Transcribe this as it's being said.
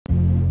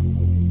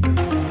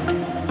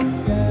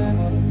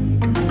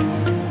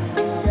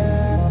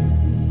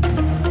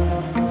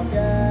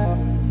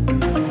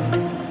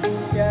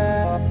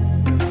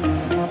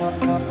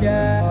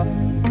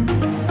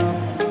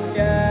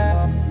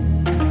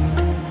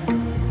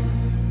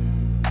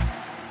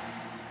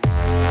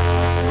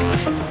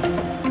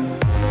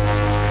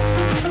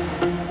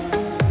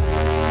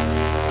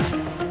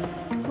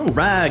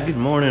Alright, good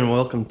morning.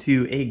 Welcome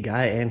to A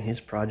Guy and His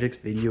Projects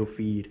video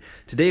feed.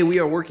 Today we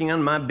are working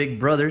on my big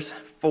brother's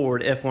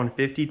Ford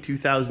F150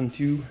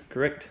 2002,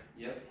 correct?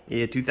 Yep.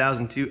 Yeah,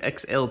 2002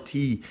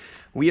 XLT.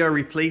 We are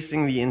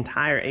replacing the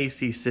entire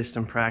AC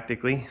system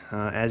practically.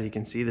 As you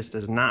can see, this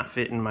does not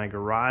fit in my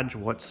garage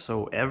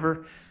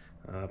whatsoever,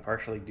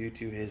 partially due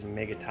to his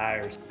mega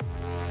tires.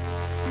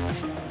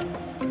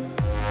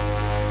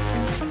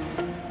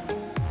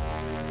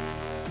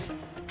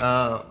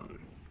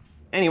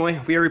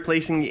 Anyway, we are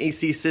replacing the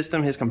AC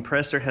system. His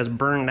compressor has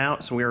burned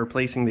out, so we are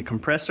replacing the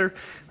compressor,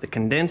 the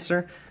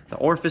condenser, the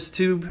Orifice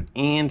tube,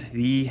 and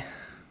the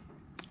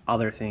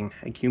other thing,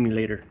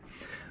 accumulator.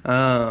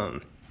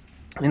 In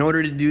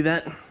order to do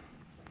that,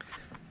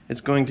 it's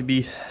going to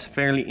be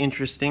fairly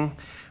interesting.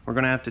 We're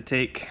going to have to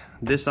take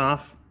this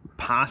off,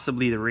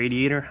 possibly the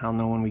radiator. I'll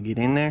know when we get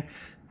in there.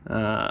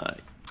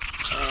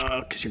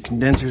 Because your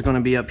condenser is going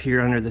to be up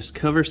here under this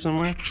cover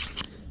somewhere.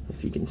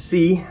 If you can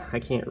see, I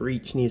can't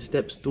reach, need a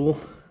step stool.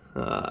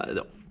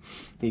 The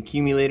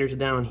accumulator's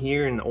down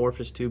here, and the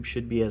Orifice tube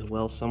should be as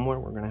well somewhere.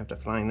 We're gonna have to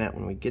find that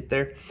when we get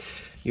there.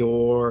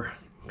 Your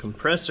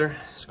compressor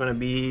is gonna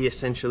be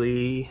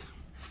essentially,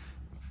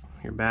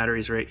 your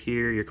battery's right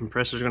here. Your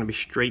compressor is gonna be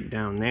straight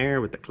down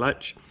there with the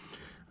clutch.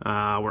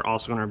 We're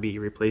also gonna be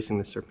replacing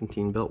the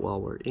serpentine belt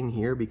while we're in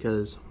here,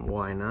 because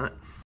why not?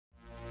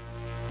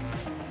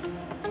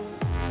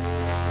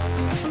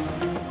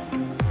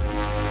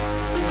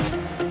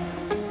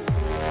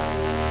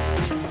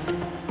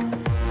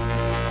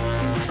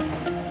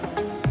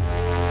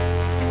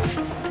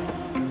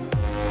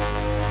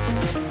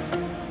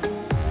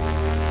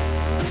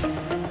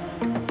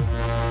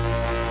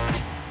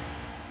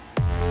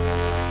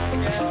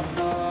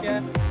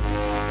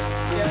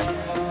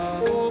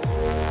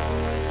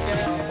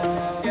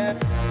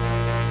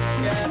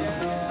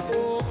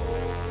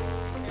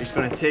 Just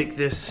going to take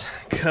this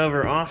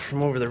cover off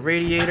from over the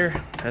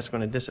radiator. That's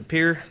going to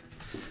disappear.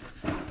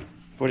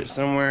 Put it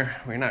somewhere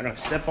where you're not going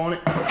to step on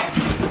it.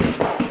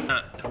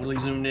 Not totally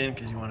zoomed in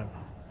because you want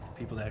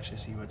people to actually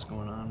see what's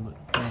going on.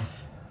 But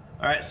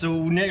all right,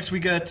 so next we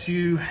got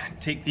to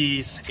take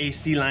these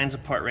AC lines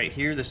apart right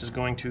here. This is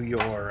going to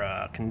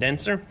your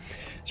condenser.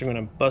 So you're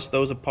going to bust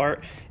those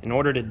apart. In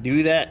order to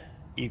do that,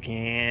 you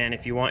can,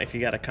 if you want, if you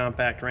got a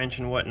compact wrench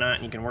and whatnot,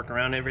 and you can work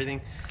around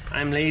everything.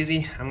 I'm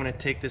lazy. I'm going to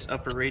take this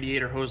upper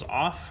radiator hose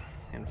off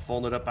and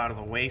fold it up out of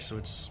the way so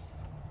it's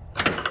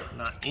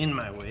not in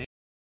my way.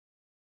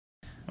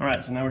 All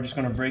right, so now we're just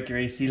going to break your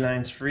AC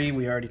lines free.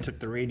 We already took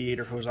the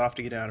radiator hose off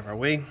to get out of our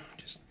way.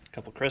 Just a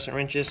couple crescent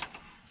wrenches.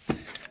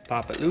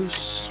 Pop it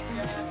loose.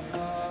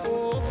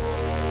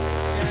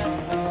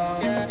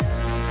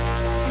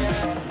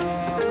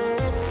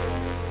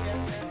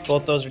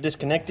 Both those are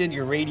disconnected.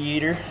 Your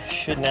radiator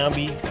should now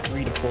be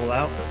free to pull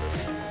out.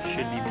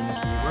 Should be the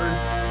keyword.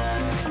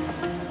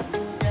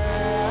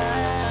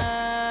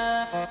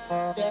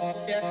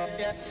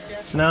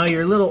 So now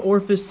your little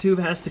Orifice tube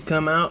has to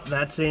come out.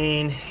 That's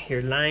in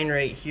your line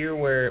right here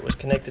where it was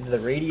connected to the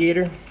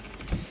radiator.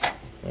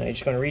 You're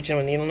just going to reach in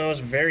with needle nose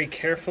very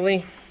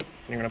carefully.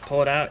 You're going to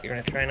pull it out. You're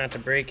going to try not to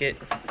break it.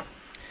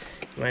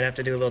 You might have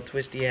to do a little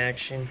twisty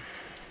action.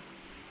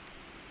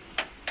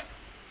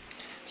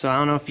 So I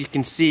don't know if you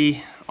can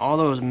see all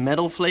those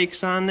metal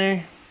flakes on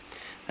there.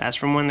 That's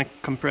from when the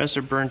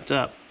compressor burnt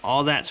up.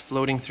 All that's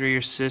floating through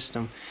your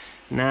system.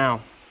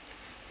 Now,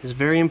 it's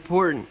very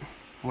important.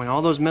 When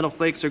all those metal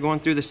flakes are going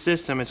through the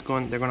system, they're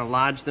going to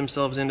lodge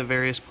themselves into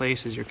various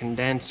places. Your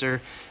condenser,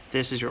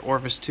 this is your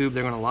Orifice tube,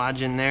 they're going to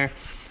lodge in there.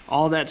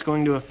 All that's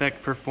going to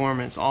affect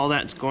performance. All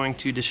that's going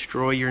to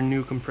destroy your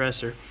new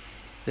compressor.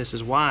 This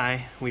is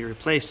why we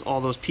replace all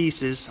those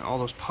pieces, all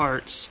those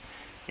parts,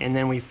 and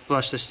then we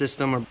flush the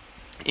system,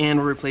 and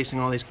we're replacing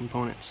all these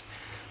components.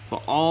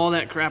 But all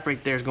that crap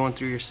right there is going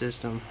through your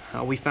system.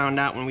 We found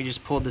out when we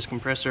just pulled this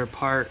compressor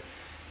apart.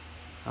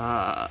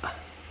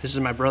 This is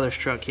my brother's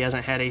truck. He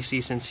hasn't had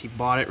AC since he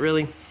bought it,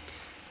 really.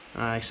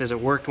 He says it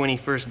worked when he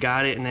first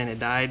got it and then it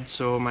died,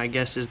 so my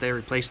guess is they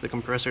replaced the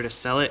compressor to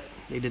sell it.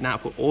 They did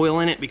not put oil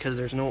in it because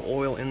there's no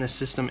oil in the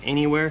system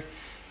anywhere,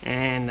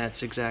 and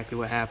that's exactly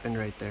what happened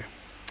right there.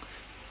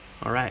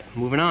 All right,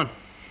 moving on.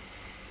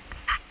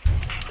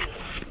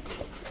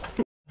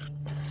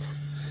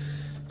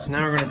 So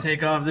now we're going to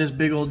take off this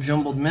big old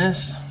jumbled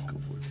mess.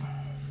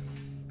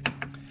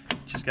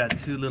 Just got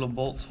two little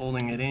bolts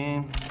holding it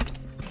in.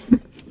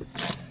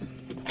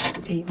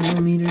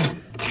 8mm.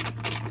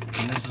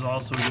 And this is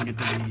also going to get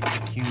to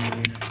the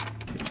accumulator.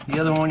 The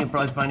other one, you'll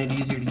probably find it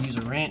easier to use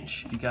a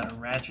wrench. If you got a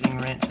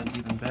ratcheting wrench, that's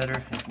even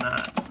better. If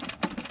not,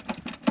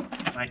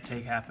 it might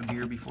take half a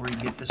beer before you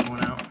get this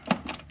one out.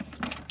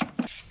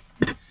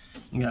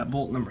 You got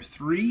bolt number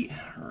 3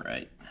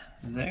 right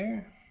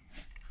there.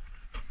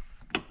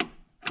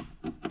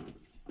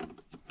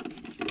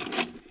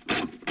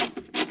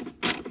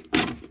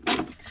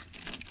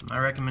 My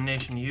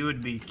recommendation to you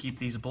would be keep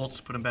these bolts,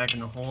 put them back in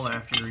the hole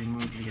after you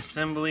remove the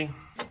assembly.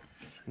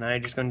 Now you're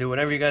just going to do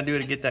whatever you got to do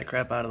to get that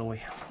crap out of the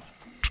way.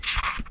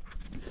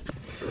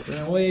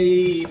 Now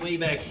way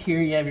back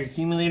here you have your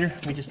accumulator.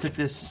 We just took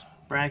this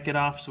bracket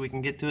off so we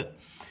can get to it.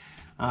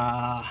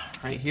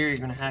 Right here you're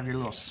going to have your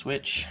little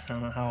switch. I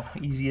don't know how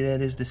easy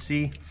that is to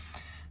see.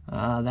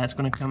 That's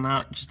going to come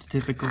out, just a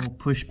typical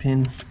push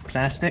pin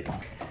plastic.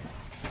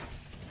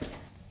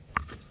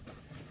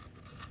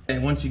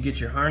 And once you get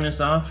your harness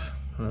off,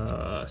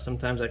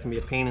 sometimes that can be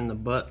a pain in the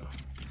butt,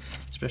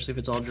 especially if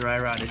it's all dry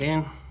rotted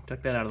in.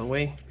 Tuck that out of the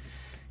way.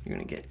 You're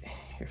going to get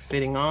your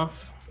fitting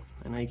off.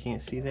 I know you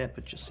can't see that,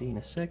 but you'll see in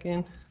a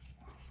second.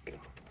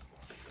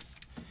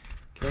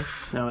 Okay,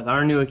 now with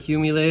our new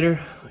accumulator,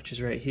 which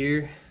is right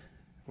here,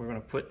 we're going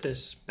to put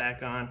this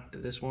back on to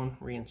this one,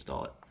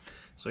 reinstall it.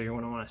 So you're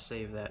going to want to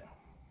save that.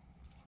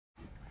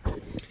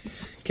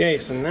 Okay,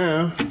 so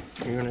now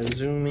you're going to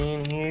zoom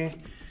in here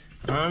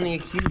on the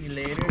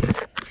accumulator.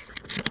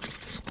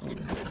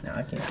 Now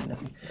I can't see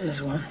nothing.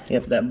 This one.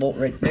 Yep, that bolt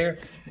right there.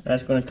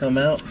 That's going to come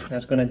out.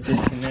 That's going to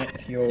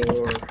disconnect your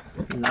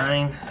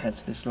line.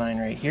 That's this line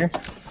right here.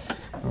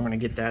 We're going to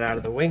get that out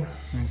of the way.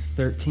 It's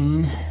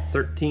 13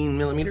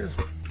 millimeter.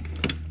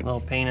 A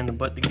little pain in the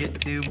butt to get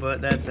to,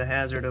 but that's the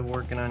hazard of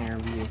working on your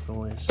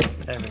vehicle, is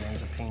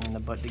everything's a pain in the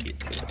butt to get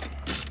to.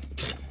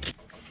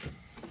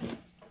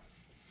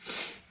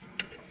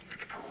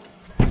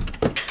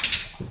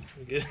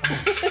 Good.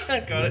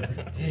 Got it.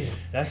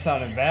 Jeez, that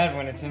sounded bad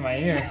when it's in my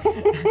ear.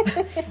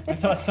 I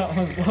thought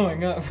something was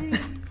blowing up.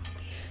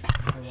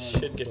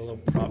 Should get a little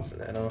prop for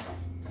that, huh?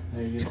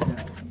 There you go.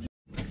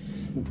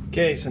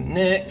 Okay, so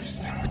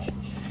next,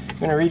 I'm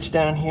gonna reach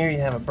down here. You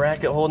have a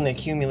bracket holding the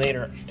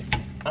accumulator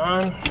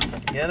on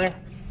together.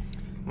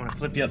 I'm gonna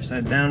flip you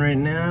upside down right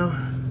now,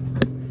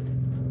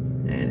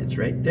 and it's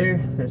right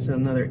there. That's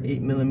another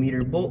 8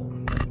 millimeter bolt.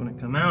 That's gonna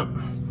come out.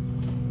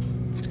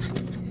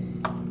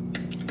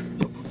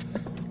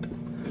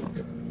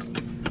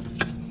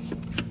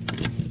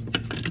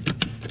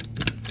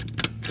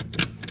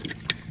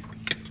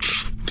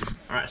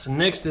 Alright, so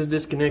next is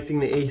disconnecting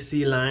the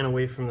AC line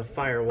away from the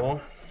firewall,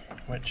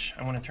 which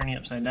I want to turn you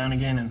upside down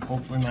again, and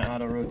hopefully my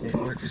auto rotate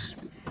works.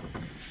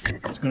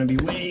 It's going to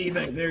be way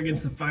back there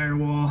against the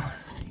firewall.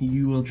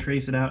 You will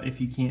trace it out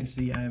if you can't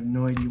see. I have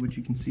no idea what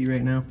you can see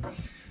right now,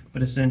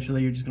 but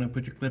essentially you're just going to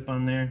put your clip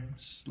on there,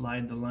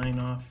 slide the line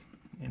off,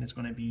 and it's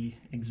going to be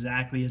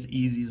exactly as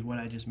easy as what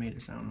I just made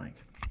it sound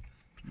like.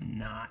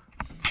 Not.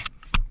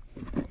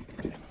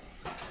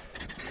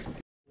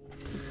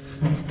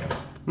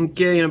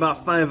 Okay, in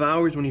about 5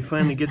 hours, when you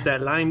finally get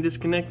that line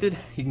disconnected,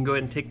 you can go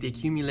ahead and take the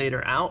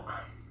accumulator out.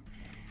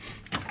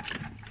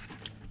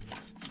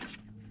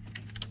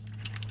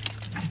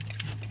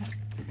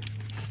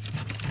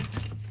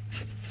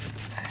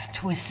 Just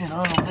twist it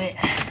a little bit.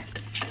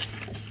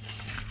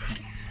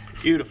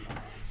 Beautiful.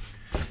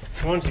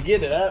 So once you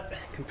get it up,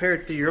 compare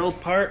it to your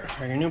old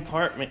part or your new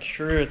part. Make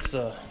sure it's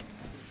you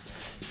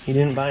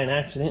didn't buy an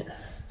accident,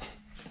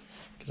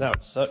 because that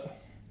would suck.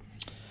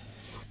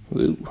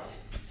 Woo.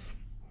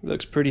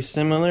 Looks pretty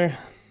similar.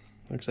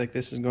 Looks like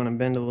this is going to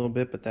bend a little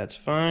bit, but that's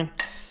fine.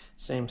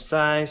 Same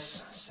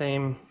size,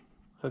 same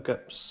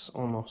hookups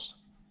almost.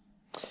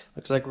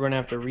 Looks like we're going to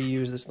have to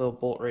reuse this little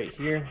bolt right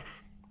here.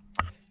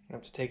 We're going to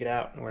have to take it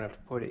out and we're going to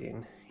have to put it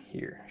in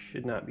here.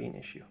 Should not be an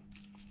issue.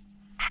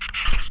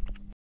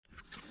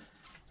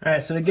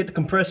 Alright, so to get the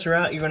compressor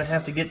out, you're going to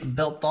have to get the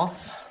belt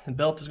off. The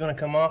belt is going to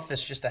come off.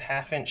 It's just a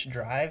 1/2 inch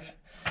drive.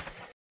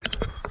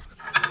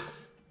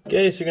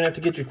 Okay, so you're going to have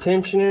to get your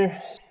tensioner,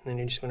 and then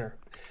you're just going to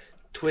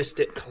twist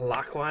it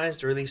clockwise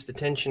to release the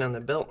tension on the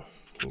belt.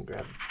 You can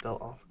grab the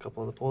belt off a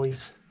couple of the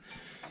pulleys.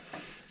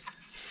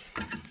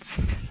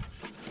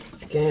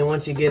 Okay, and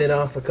once you get it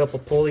off a couple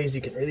pulleys,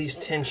 you can release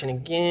tension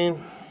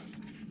again.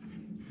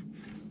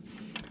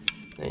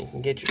 Then you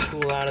can get your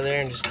tool out of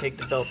there and just take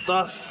the belt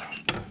off.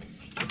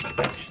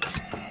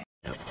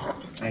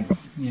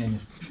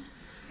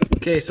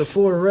 Okay, so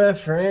for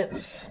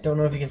reference, don't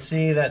know if you can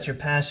see, that's your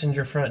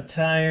passenger front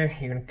tire.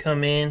 You're gonna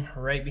come in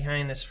right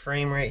behind this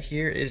frame right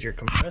here is your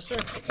compressor.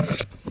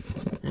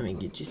 Let me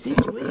get you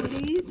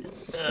situated.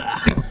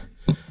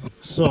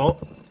 So,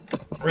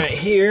 right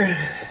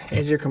here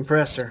is your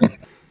compressor.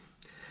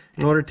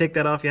 In order to take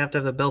that off, you have to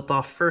have the belt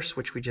off first,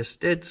 which we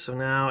just did. So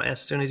now, as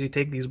soon as you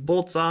take these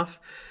bolts off,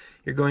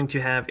 you're going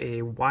to have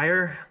a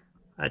wire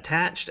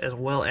attached as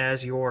well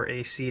as your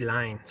AC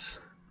lines.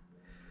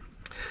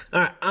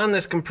 Alright, on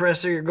this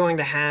compressor you're going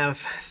to have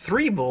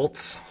 3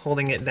 bolts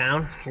holding it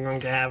down. You're going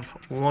to have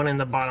one in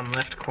the bottom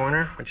left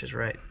corner, which is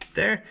right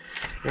there.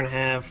 You're going to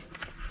have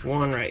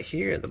one right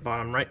here at the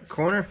bottom right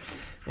corner.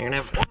 You're going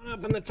to have one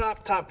up in the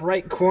top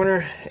right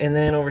corner, and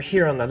then over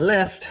here on the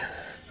left,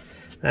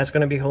 that's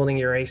going to be holding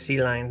your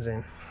AC lines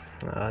in.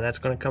 That's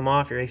going to come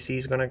off. Your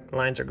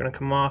lines are going to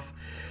come off.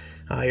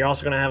 You're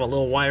also going to have a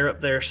little wire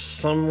up there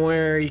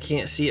somewhere. You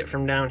can't see it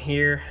from down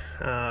here.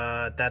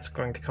 That's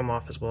going to come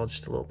off as well,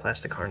 just a little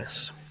plastic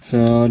harness.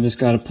 So just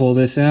got to pull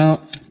this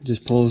out.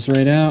 Just pulls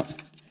right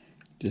out,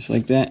 just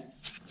like that.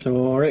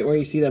 So right where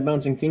you see that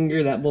bouncing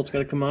finger, that bolt's got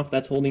to come off.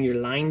 That's holding your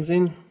lines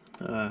in,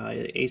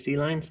 AC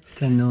lines.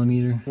 10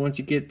 millimeter. Once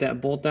you get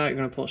that bolt out, you're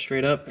going to pull it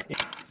straight up.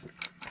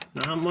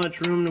 Not much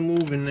room to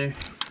move in there.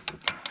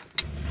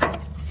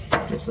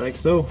 Just like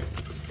so.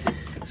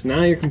 So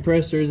now your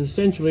compressor is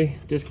essentially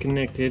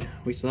disconnected.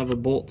 We still have the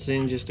bolts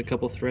in, just a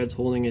couple threads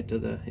holding it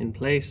in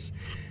place.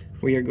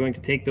 We are going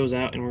to take those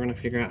out and we're going to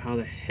figure out how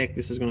the heck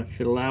this is going to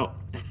fiddle out.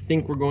 I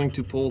think we're going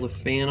to pull the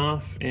fan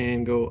off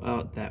and go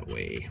out that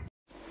way.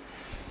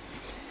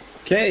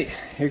 Okay,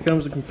 here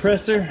comes the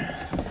compressor.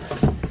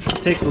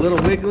 It takes a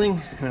little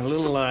wiggling and a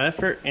little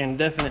effort, and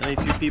definitely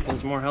two people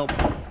is more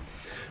helpful.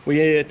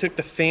 We took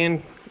the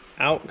fan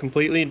out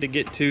completely to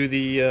get to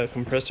the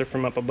compressor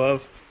from up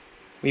above.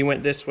 We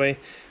went this way.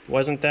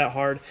 Wasn't that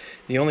hard.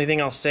 The only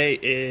thing I'll say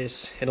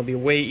is it'll be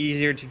way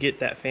easier to get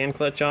that fan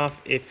clutch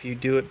off if you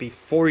do it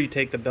before you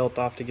take the belt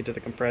off to get to the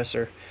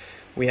compressor.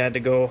 We had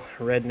to go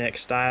redneck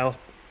style.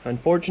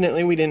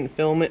 Unfortunately, we didn't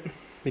film it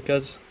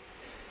because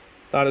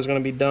I thought it was going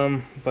to be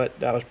dumb, but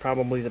that was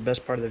probably the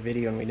best part of the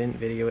video and we didn't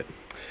video it.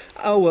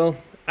 Oh well,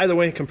 either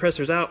way,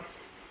 compressor's out.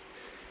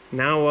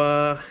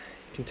 Now you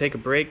can take a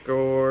break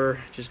or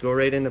just go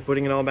right into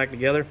putting it all back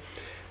together.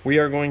 We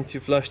are going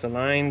to flush the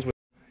lines with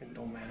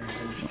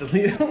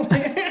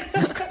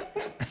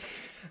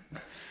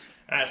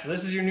Alright, so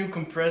this is your new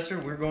compressor.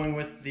 We're going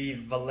with the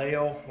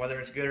Vallejo.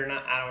 Whether it's good or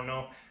not, I don't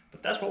know.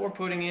 But that's what we're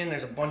putting in.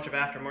 There's a bunch of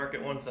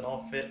aftermarket ones that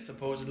all fit,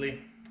 supposedly.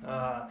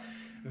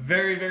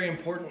 Very, very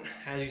important.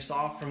 As you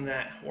saw from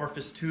that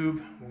Orifice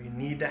Tube, we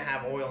need to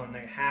have oil, and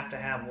they have to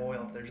have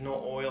oil. If there's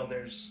no oil,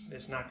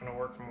 it's not going to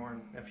work for more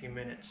than a few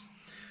minutes.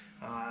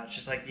 It's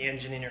just like the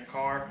engine in your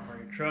car or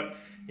your truck.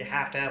 You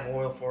have to have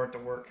oil for it to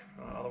work.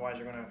 Otherwise,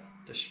 you're going to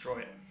destroy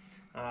it.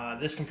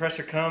 This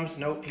compressor comes,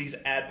 note, please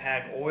add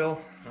PAG oil.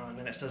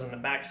 Then it says on the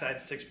back side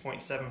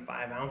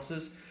 6.75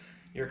 ounces.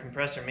 Your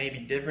compressor may be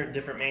different.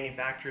 Different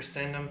manufacturers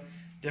send them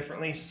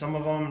differently. Some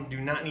of them do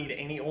not need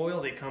any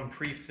oil. They come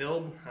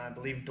pre-filled. I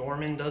believe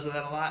Dorman does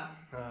that a lot.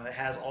 It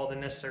has all the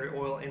necessary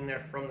oil in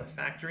there from the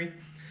factory.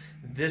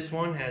 This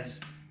one has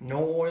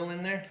no oil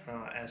in there,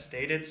 as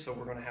stated, so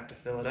we're going to have to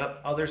fill it up.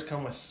 Others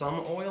come with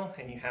some oil,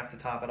 and you have to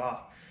top it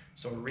off.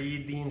 So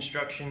read the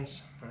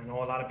instructions. I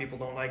know a lot of people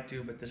don't like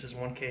to, but this is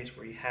one case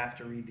where you have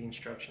to read the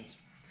instructions.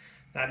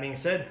 That being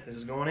said, this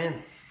is going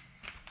in.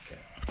 Okay.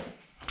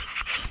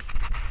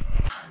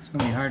 It's going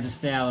to be hard to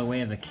stay out of the way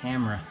of the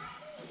camera.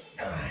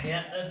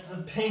 Yeah, that's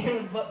the pain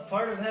in the butt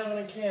part of having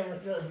a camera,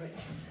 trust me.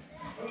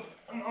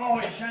 I'm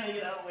always trying to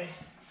get out of the way.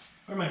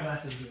 Where my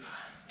glasses go?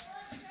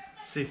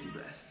 Safety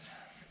glasses.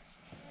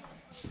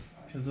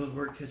 Because those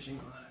were catching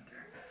a lot of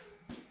dirt.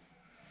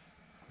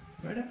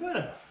 Where'd I put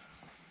them?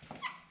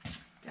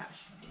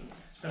 Gosh,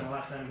 spent a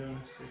lot of time doing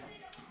this too.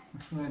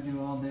 That's what I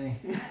do all day.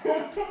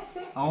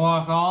 I'll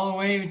walk all the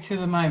way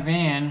to my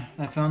van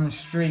that's on the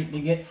street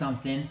to get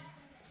something,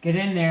 get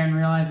in there and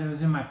realize it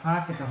was in my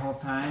pocket the whole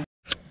time.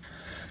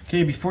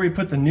 Okay, before you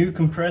put the new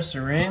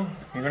compressor in,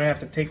 you're going to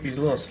have to take these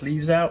little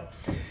sleeves out.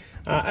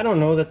 I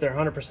don't know that they're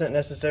 100%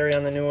 necessary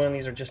on the new one.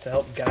 These are just to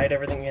help guide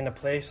everything into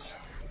place,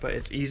 but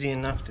it's easy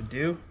enough to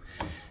do.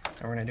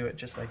 And we're going to do it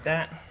just like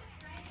that.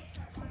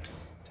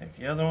 Take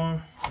the other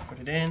one, put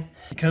it in.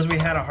 Because we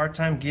had a hard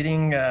time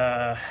getting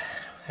it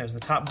was the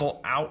top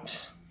bolt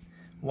out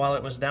while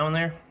it was down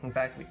there. In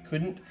fact, we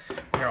couldn't.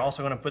 We are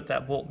also going to put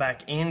that bolt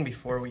back in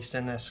before we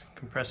send this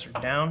compressor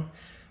down,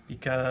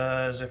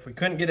 because if we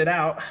couldn't get it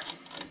out,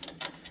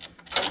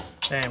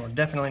 then we're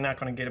definitely not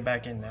going to get it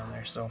back in down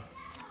there. So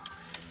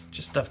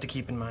just stuff to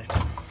keep in mind.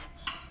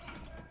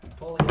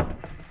 Pull it.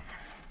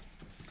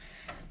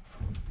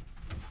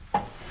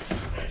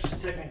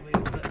 Technically,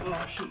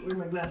 oh shoot, where'd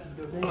my glasses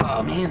go? Dang.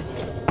 Oh man.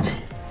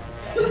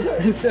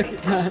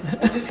 Second time.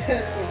 I just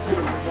had some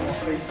on my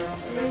face.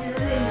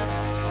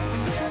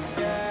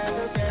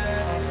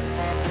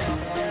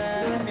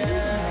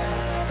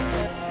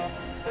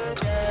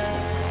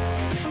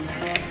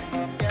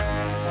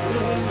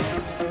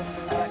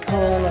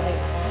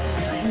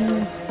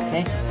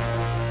 Okay.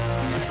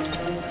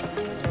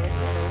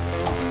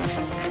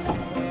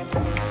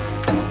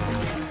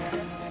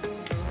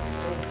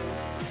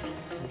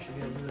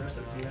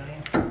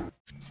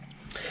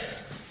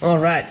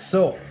 Alright,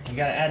 so you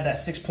gotta add that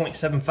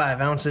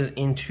 6.75 ounces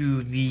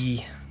into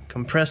the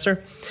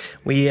compressor.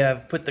 We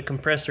have put the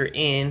compressor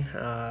in,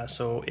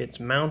 so it's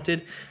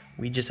mounted.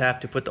 We just have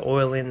to put the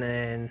oil in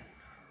and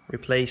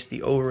replace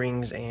the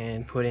O-rings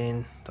and put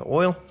in the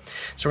oil.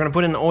 So we're gonna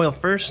put in the oil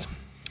first.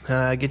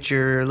 Get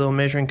your little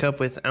measuring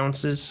cup with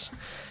ounces,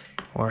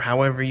 or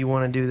however you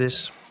want to do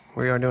this.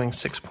 We are doing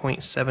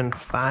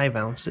 6.75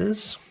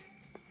 ounces.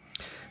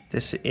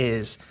 This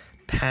is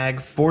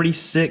PAG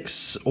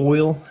 46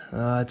 oil.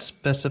 It's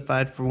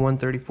specified for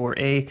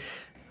 134A.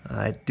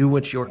 Do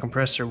what your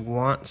compressor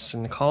wants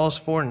and calls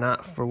for,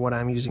 not for what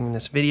I'm using in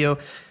this video.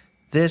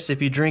 This,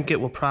 if you drink it,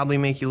 will probably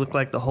make you look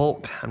like the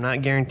Hulk. I'm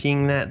not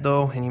guaranteeing that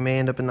though, and you may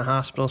end up in the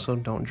hospital, so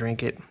don't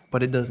drink it.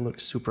 But it does look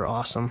super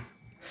awesome.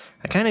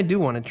 I kind of do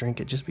want to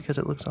drink it just because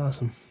it looks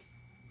awesome.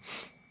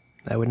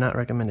 I would not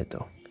recommend it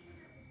though.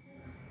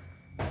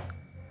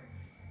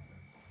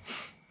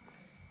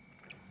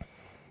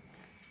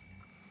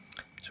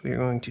 So we are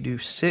going to do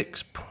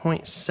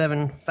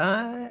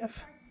 6.75.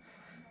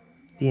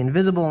 The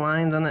invisible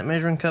lines on that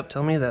measuring cup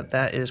tell me that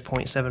that is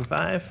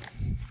 0.75.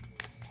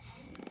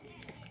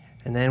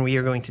 And then we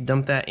are going to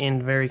dump that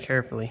in very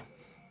carefully.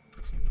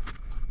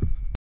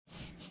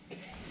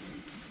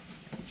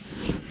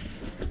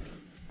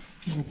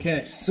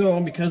 Okay, so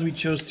because we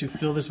chose to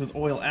fill this with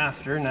oil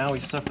after, now we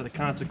suffer the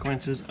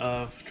consequences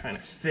of trying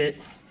to fit.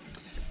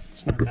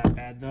 It's not that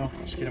bad though.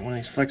 Just get one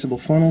of these flexible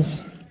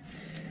funnels.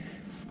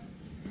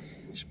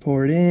 Just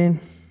pour it in.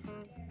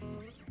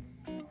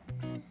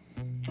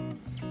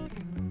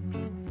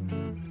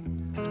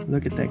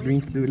 Look at that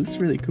green fluid, it looks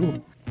really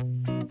cool.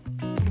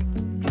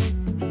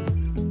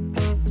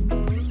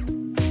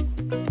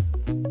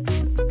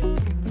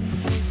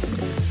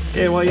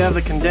 Okay, while you have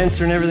the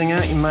condenser and everything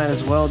out, you might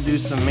as well do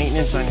some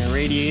maintenance on your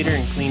radiator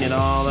and clean it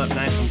all up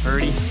nice and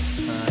pretty.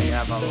 You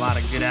have a lot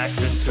of good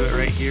access to it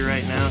right here,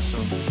 right now, so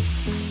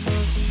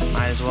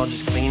might as well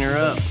just clean her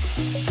up.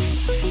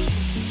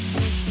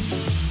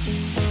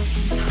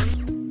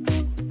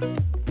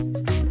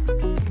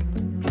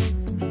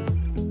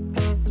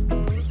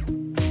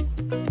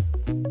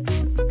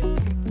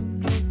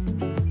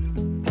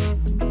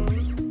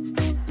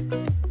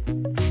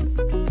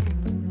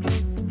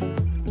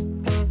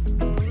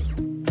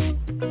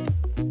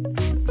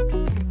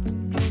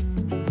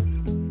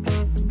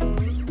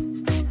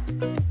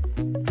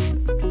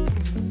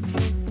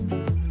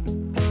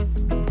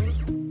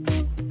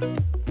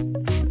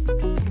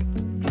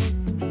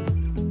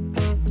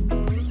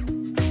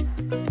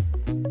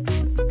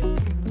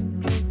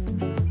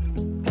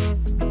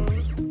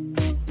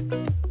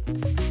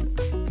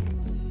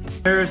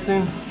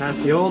 Comparison, that's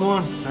the old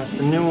one, that's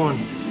the new one.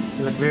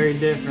 They look very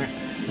different.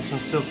 This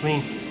one's still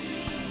clean.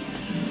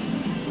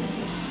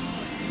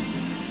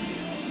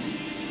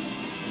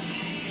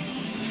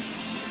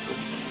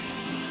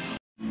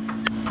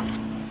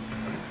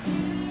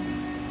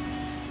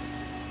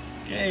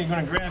 Okay, you're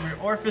gonna grab your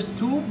Orifice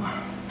Tube,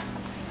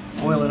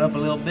 oil it up a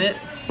little bit.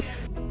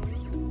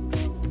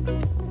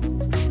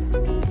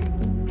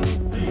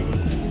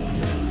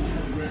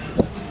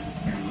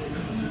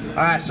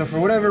 Alright, so for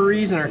whatever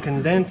reason our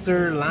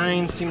condenser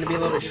lines seem to be a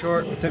little bit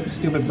short. We took the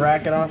stupid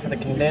bracket off of the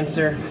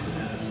condenser,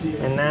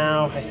 and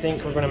now I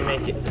think we're going to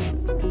make it.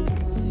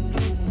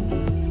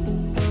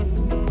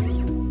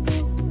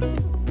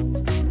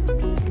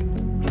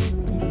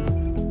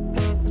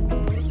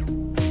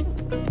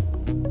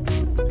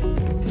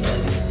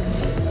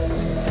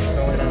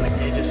 Go in on the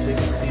gauges so you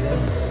can see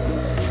them.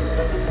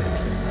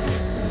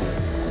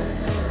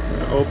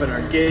 Open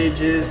our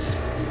gauges.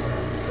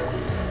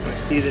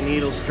 See the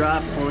needles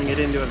drop, pulling it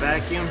into a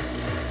vacuum.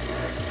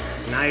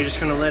 Now you're just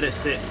going to let it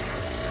sit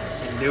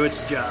and do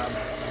its job.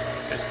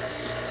 Okay.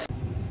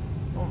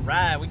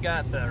 Alright, we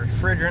got the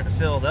refrigerant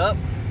filled up.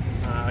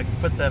 I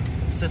put the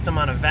system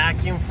on a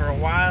vacuum for a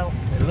while.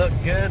 It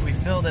looked good. We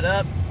filled it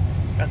up.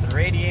 Got the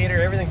radiator,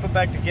 everything put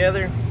back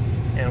together,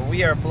 and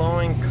we are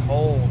blowing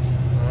cold.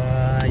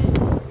 It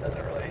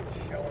doesn't really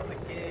show on the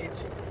gauge,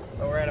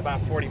 but we're at about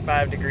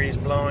 45 degrees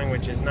blowing,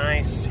 which is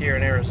nice here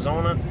in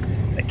Arizona.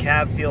 The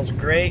cab feels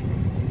great.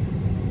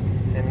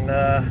 And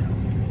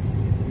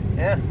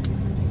yeah,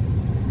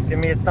 give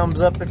me a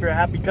thumbs up if you're a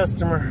happy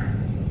customer.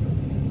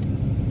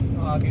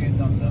 Oh, I'll give you a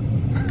thumbs up.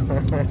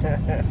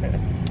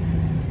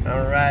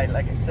 Alright,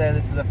 like I said,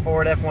 this is a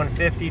Ford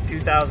F150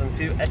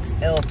 2002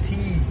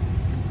 XLT.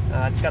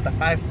 It's got the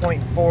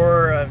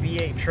 5.4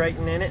 V8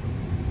 Triton in it.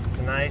 It's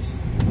a nice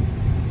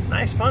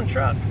fun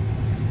truck.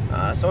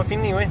 So if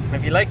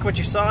you like what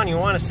you saw and you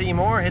want to see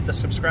more, hit the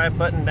subscribe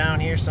button down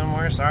here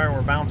somewhere. Sorry,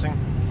 we're bouncing.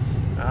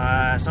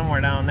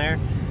 Somewhere down there.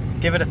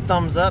 Give it a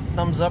thumbs up.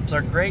 Thumbs ups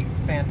are great,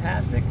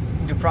 fantastic.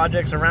 Do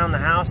projects around the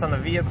house on the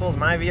vehicles,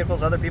 my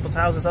vehicles, other people's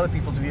houses, other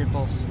people's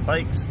vehicles,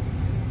 bikes.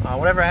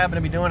 Whatever I happen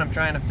to be doing, I'm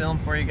trying to film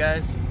for you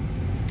guys.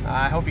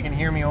 I hope you can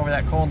hear me over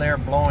that cold air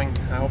blowing.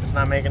 I hope it's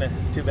not making a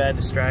too bad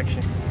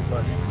distraction.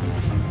 But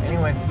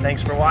anyway,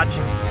 thanks for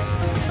watching.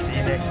 See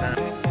you next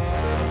time.